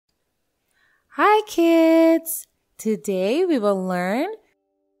Hi kids! Today we will learn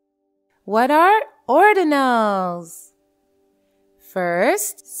what are ordinals.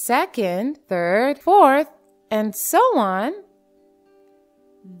 First, second, third, fourth, and so on.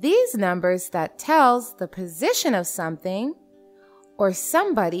 These numbers that tells the position of something or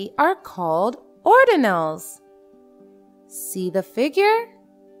somebody are called ordinals. See the figure?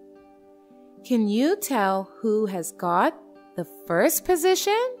 Can you tell who has got the first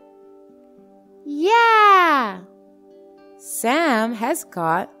position? Yeah! Sam has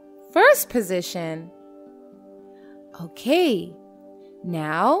got first position. Okay,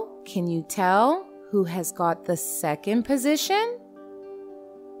 now can you tell who has got the second position?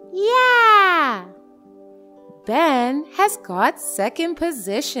 Yeah! Ben has got second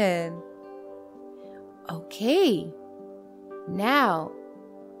position. Okay, now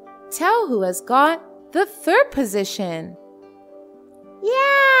tell who has got the third position.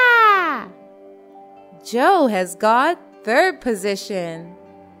 Yeah! Joe has got third position.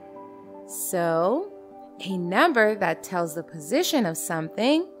 So, a number that tells the position of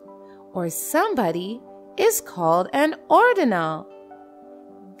something or somebody is called an ordinal.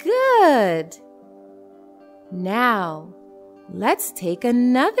 Good! Now, let's take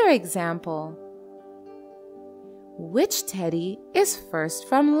another example. Which teddy is first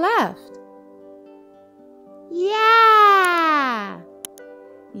from left? Yeah!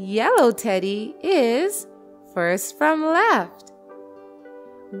 Yellow teddy is first from left.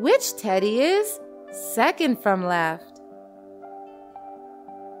 Which teddy is second from left?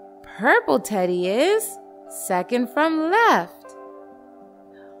 Purple teddy is second from left.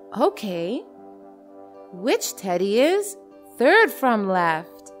 Okay. Which teddy is third from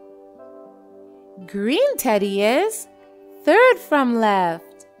left? Green teddy is third from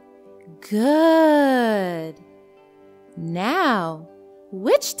left. Good. Now,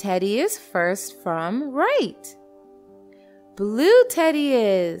 which teddy is first from right? Blue teddy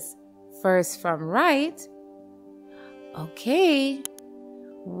is first from right. Okay.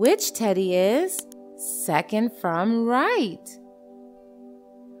 Which teddy is second from right?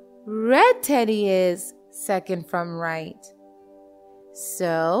 Red teddy is second from right.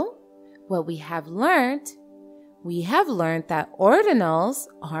 So, what we have learned that ordinals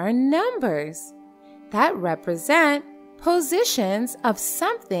are numbers that represent positions of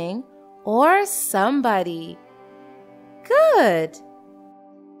something or somebody. Good!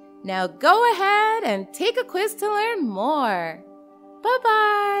 Now go ahead and take a quiz to learn more.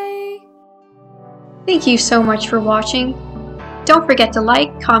 Bye-bye! Thank you so much for watching. Don't forget to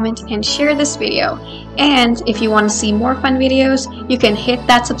like, comment, and share this video. And if you want to see more fun videos, you can hit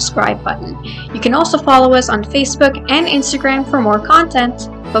that subscribe button. You can also follow us on Facebook and Instagram for more content.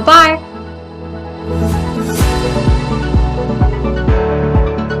 Bye-bye!